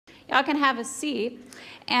Y'all can have a seat.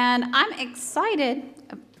 And I'm excited.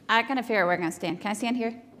 I can figure out where I'm going to stand. Can I stand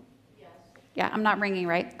here? Yes. Yeah, I'm not ringing,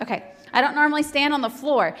 right? Okay. I don't normally stand on the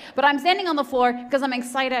floor, but I'm standing on the floor because I'm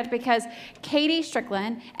excited because Katie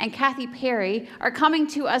Strickland and Cathy Perry are coming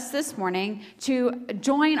to us this morning to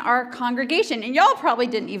join our congregation. And y'all probably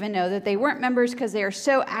didn't even know that they weren't members because they are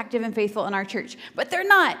so active and faithful in our church, but they're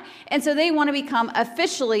not. And so they want to become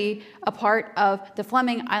officially a part of the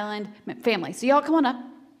Fleming Island family. So y'all come on up.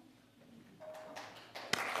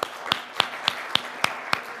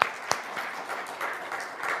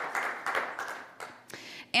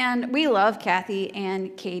 And we love Cathy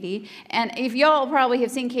and Katie. And if y'all probably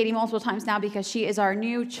have seen Katie multiple times now because she is our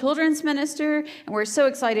new children's minister. And we're so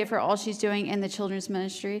excited for all she's doing in the children's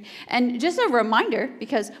ministry. And just a reminder,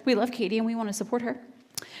 because we love Katie and we want to support her.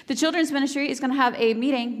 The children's ministry is going to have a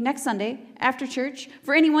meeting next Sunday after church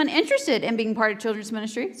for anyone interested in being part of children's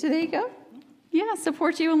ministry. So there you go. Yeah,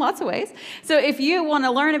 support you in lots of ways. So if you want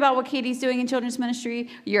to learn about what Katie's doing in children's ministry,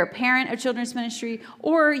 you're a parent of children's ministry,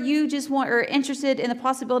 or you just are interested in the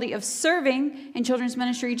possibility of serving in children's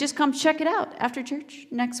ministry, just come check it out after church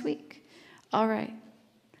next week. All right.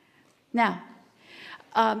 Now,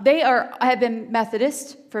 they have been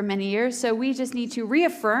Methodist for many years, so we just need to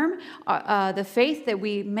reaffirm the faith that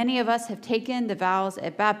many of us have taken, the vows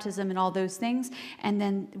at baptism and all those things, and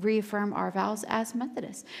then reaffirm our vows as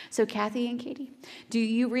Methodists. So Cathy and Katie, do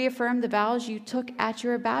you reaffirm the vows you took at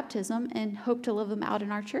your baptism and hope to live them out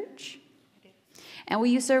in our church? I do. And will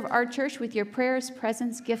you serve our church with your prayers,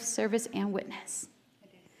 presence, gifts, service, and witness? I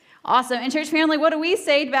do. Awesome. And church family, what do we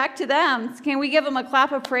say back to them? Can we give them a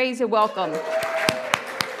clap of praise and welcome?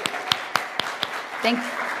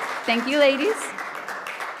 Thank you, ladies.